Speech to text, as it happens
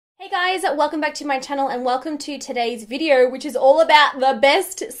Guys, welcome back to my channel and welcome to today's video, which is all about the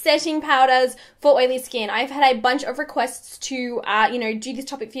best setting powders for oily skin. I've had a bunch of requests to, do this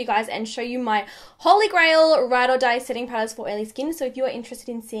topic for you guys and show you my holy grail ride or die setting powders for oily skin. So if you are interested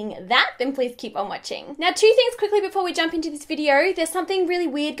in seeing that, then please keep on watching. Now, two things quickly before we jump into this video. There's something really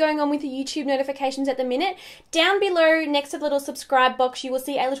weird going on with the YouTube notifications at the minute. Down below, next to the little subscribe box, you will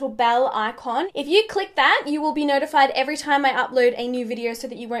see a little bell icon. If you click that, you will be notified every time I upload a new video so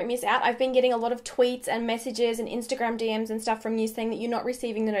that you won't miss out. I've been getting a lot of tweets and messages and Instagram DMs and stuff from you saying that you're not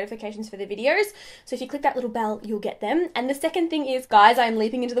receiving the notifications for the videos. So if you click that little bell, you'll get them. And the second thing is, guys, I'm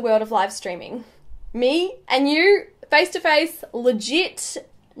leaping into the world of live streaming. Me and you, face to face, legit,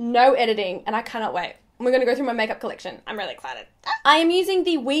 no editing, and I cannot wait. We're going to go through my makeup collection. I'm really excited. I am using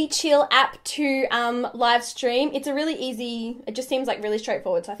the WeChill app to live stream. It's a really easy, it just seems like really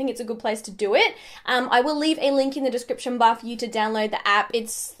straightforward, so I think it's a good place to do it. I will leave a link in the description bar for you to download the app.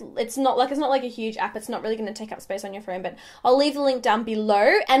 It's not like a huge app. It's not really going to take up space on your phone, but I'll leave the link down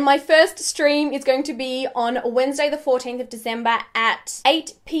below. And my first stream is going to be on Wednesday the 14th of December at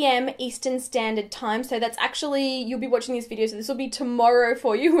 8 p.m. Eastern Standard Time. So that's actually, you'll be watching this video, so this will be tomorrow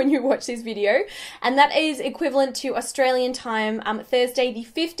for you when you watch this video. And that is equivalent to Australian time, Thursday the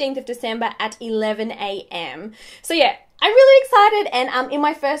 15th of December at 11 a.m. So yeah, I'm really excited, and in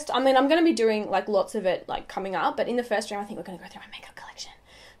my first, I'm going to be doing like lots of it like coming up, but in the first stream I think we're going to go through my makeup collection,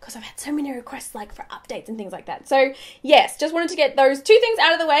 because I've had so many requests like for updates and things like that. So yes, just wanted to get those two things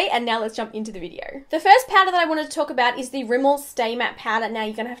out of the way, and now let's jump into the video. The first powder that I wanted to talk about is the Rimmel Stay Matte powder. Now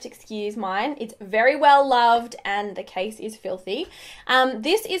you're going to have to excuse mine. It's very well loved and the case is filthy.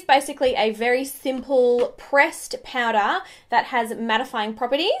 This is basically a very simple pressed powder that has mattifying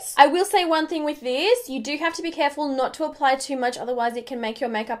properties. I will say one thing with this, you do have to be careful not to apply too much, otherwise it can make your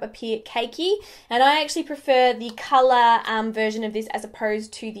makeup appear cakey. And I actually prefer the color version of this as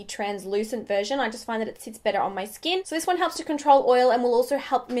opposed to the translucent version. I just find that it sits better on my skin. So this one helps to control oil and will also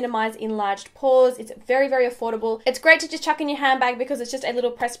help minimize enlarged pores. It's very, very affordable. It's great to just chuck in your handbag because it's just a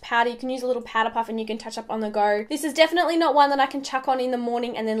little pressed powder. You can use a little powder puff and you can touch up on the go. This is definitely not one that I can chuck on in the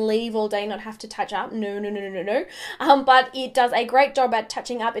morning and then leave all day, not have to touch up. No. But it does a great job at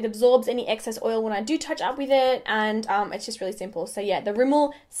touching up. It absorbs any excess oil when I do touch up with it, and it's just really simple. So yeah, the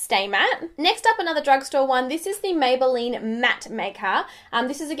Rimmel Stay Matte. Next up, another drugstore one. This is the Maybelline Matte Maker.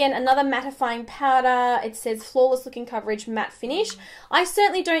 This is again another mattifying powder. It says flawless looking coverage, matte finish. I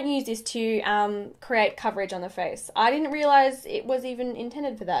certainly don't use this to create coverage on the face. I didn't realize it was even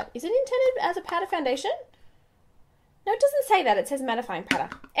intended for that. Is it intended as a powder foundation? No, it doesn't say that. It says mattifying powder.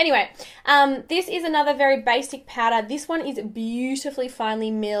 Anyway, this is another very basic powder. This one is beautifully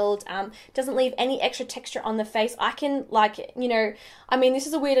finely milled. Doesn't leave any extra texture on the face. I can, this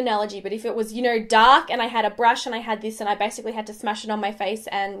is a weird analogy, but if it was, dark and I had a brush and I had this and I basically had to smash it on my face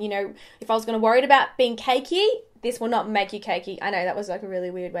and, if I was going to worry about being cakey, this will not make you cakey. I know that was like a really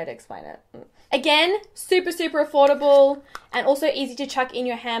weird way to explain it. Again, super affordable and also easy to chuck in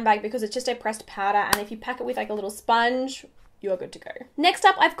your handbag because it's just a pressed powder, and if you pack it with like a little sponge, you're good to go. Next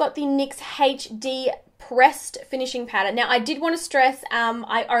up, I've got the NYX HD pressed finishing powder. Now I did want to stress,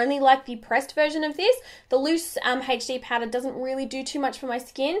 I only like the pressed version of this. The loose HD powder doesn't really do too much for my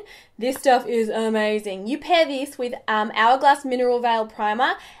skin. This stuff is amazing. You pair this with Hourglass Mineral Veil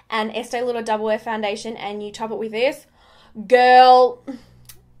Primer and Estee Lauder Double Wear Foundation and you top it with this. Girl,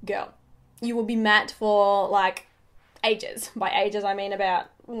 you will be matte for like ages. By ages, I mean about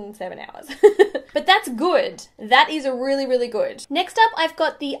 7 hours. But that's good. That is really good. Next up, I've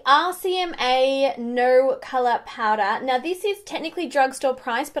got the RCMA No Color Powder. Now, this is technically drugstore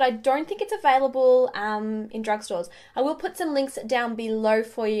price, but I don't think it's available in drugstores. I will put some links down below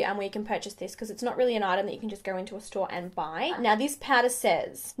for you where you can purchase this because it's not really an item that you can just go into a store and buy. Now, this powder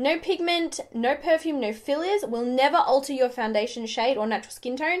says, no pigment, no perfume, no fillers, will never alter your foundation shade or natural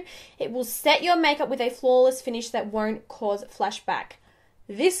skin tone. It will set your makeup with a flawless finish that won't cause flashback.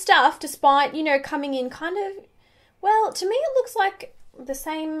 This stuff, despite, coming in kind of, well, to me it looks like the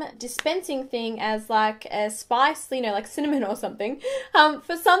same dispensing thing as like a spice, like cinnamon or something.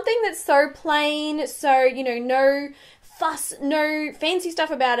 For something that's so plain, so, no fuss, no fancy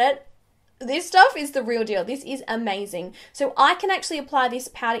stuff about it, this stuff is the real deal. This is amazing. So I can actually apply this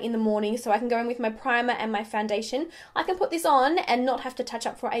powder in the morning, so I can go in with my primer and my foundation. I can put this on and not have to touch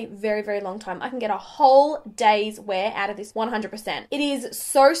up for a very long time. I can get a whole day's wear out of this 100%. It is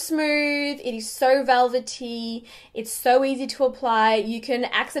so smooth. It is so velvety. It's so easy to apply. You can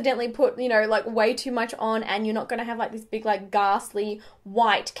accidentally put, like way too much on and you're not going to have like this big like ghastly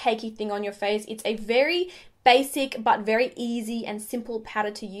white cakey thing on your face. It's a very basic but very easy and simple powder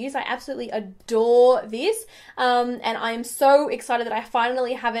to use. I absolutely adore this, and I am so excited that I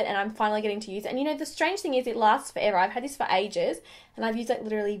finally have it and I'm finally getting to use it. And you know, the strange thing is it lasts forever. I've had this for ages and I've used like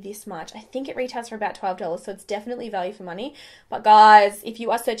literally this much. I think it retails for about $12, so it's definitely value for money. But guys, if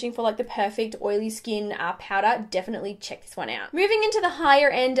you are searching for like the perfect oily skin powder, definitely check this one out. Moving into the higher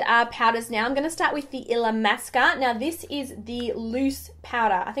end powders now, I'm going to start with the Illamasqua. Now this is the loose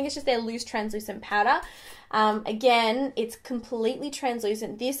powder. I think it's just their loose translucent powder. Again, it's completely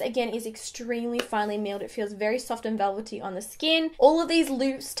translucent. This again is extremely finely milled. It feels very soft and velvety on the skin. All of these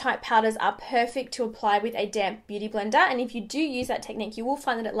loose type powders are perfect to apply with a damp beauty blender, and if you do use that technique, you will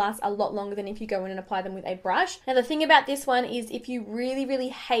find that it lasts a lot longer than if you go in and apply them with a brush. Now the thing about this one is if you really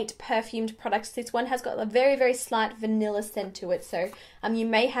hate perfumed products, this one has got a very slight vanilla scent to it, so you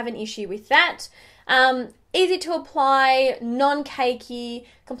may have an issue with that. Easy to apply, non-cakey,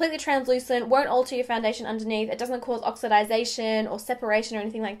 completely translucent, won't alter your foundation underneath, it doesn't cause oxidization or separation or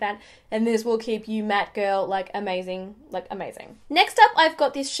anything like that, and this will keep you matte, girl, like amazing, like amazing. Next up, I've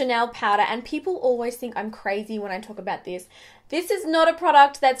got this Chanel powder, and people always think I'm crazy when I talk about this. This is not a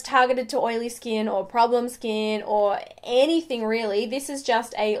product that's targeted to oily skin or problem skin or anything really. This is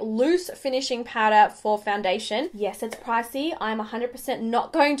just a loose finishing powder for foundation. Yes, it's pricey. I'm 100%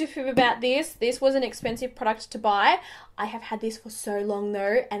 not going to fib about this. This was an expensive product to buy. I have had this for so long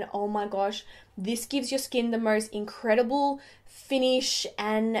though, and oh my gosh, this gives your skin the most incredible finish.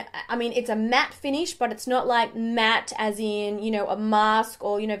 And I mean, it's a matte finish, but it's not like matte as in, you know, a mask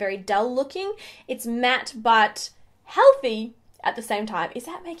or, you know, very dull looking. It's matte but healthy at the same time. Is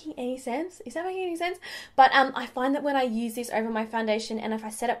that making any sense? Is that making any sense? But I find that when I use this over my foundation, and if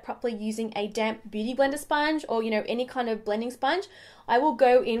I set up properly using a damp beauty blender sponge or, you know, any kind of blending sponge, I will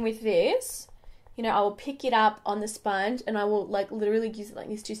go in with this. You know, I will pick it up on the sponge and I will like literally use it like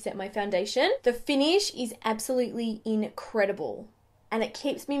this to set my foundation. The finish is absolutely incredible and it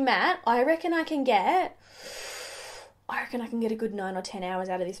keeps me matte. I reckon I can get a good 9 or 10 hours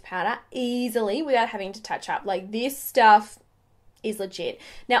out of this powder easily without having to touch up. Like, this stuff is legit.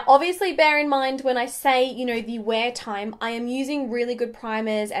 Now, obviously bear in mind when I say, you know, the wear time, I am using really good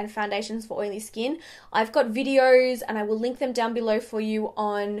primers and foundations for oily skin. I've got videos and I will link them down below for you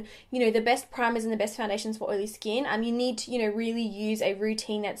on, you know, the best primers and the best foundations for oily skin. You need to, you know, really use a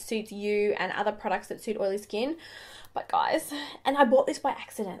routine that suits you and other products that suit oily skin. But guys, and I bought this by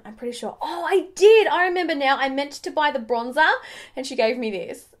accident, I'm pretty sure. Oh, I did! I remember now. I meant to buy the bronzer and she gave me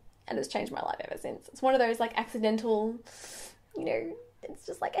this and it's changed my life ever since. It's one of those like accidental, you know, it's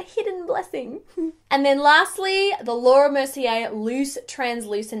just like a hidden blessing. And then lastly, the Laura Mercier Loose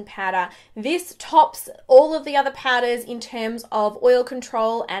Translucent Powder. This tops all of the other powders in terms of oil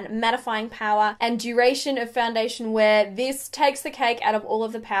control and mattifying power and duration of foundation wear. This takes the cake out of all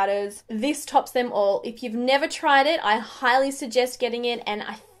of the powders. This tops them all. If you've never tried it, I highly suggest getting it. And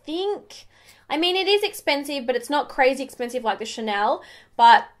I mean, it is expensive, but it's not crazy expensive like the Chanel.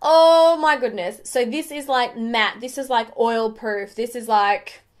 But, oh my goodness. So this is like matte. This is like oil proof. This is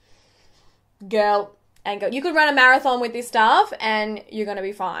like, girl, you could run a marathon with this stuff and you're going to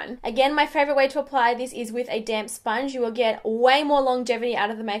be fine. Again, my favorite way to apply this is with a damp sponge. You will get way more longevity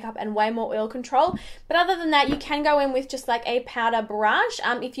out of the makeup and way more oil control. But other than that, you can go in with just like a powder brush.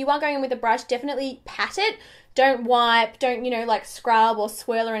 If you are going in with a brush, definitely pat it. Don't wipe, don't, you know, like scrub or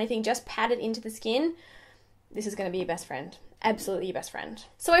swirl or anything. Just pat it into the skin. This is going to be your best friend. Absolutely your best friend.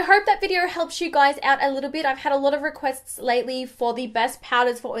 So I hope that video helps you guys out a little bit. I've had a lot of requests lately for the best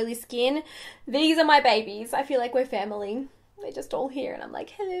powders for oily skin. These are my babies. I feel like we're family. They're just all here and I'm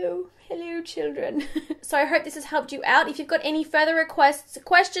like, hello children. So I hope this has helped you out. If you've got any further requests,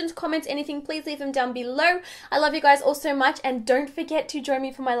 questions, comments, anything, please leave them down below. I love you guys all so much, and don't forget to join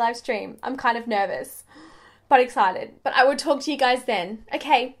me for my live stream. I'm kind of nervous, but excited. But I will talk to you guys then.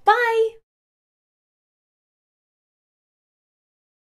 Okay, bye!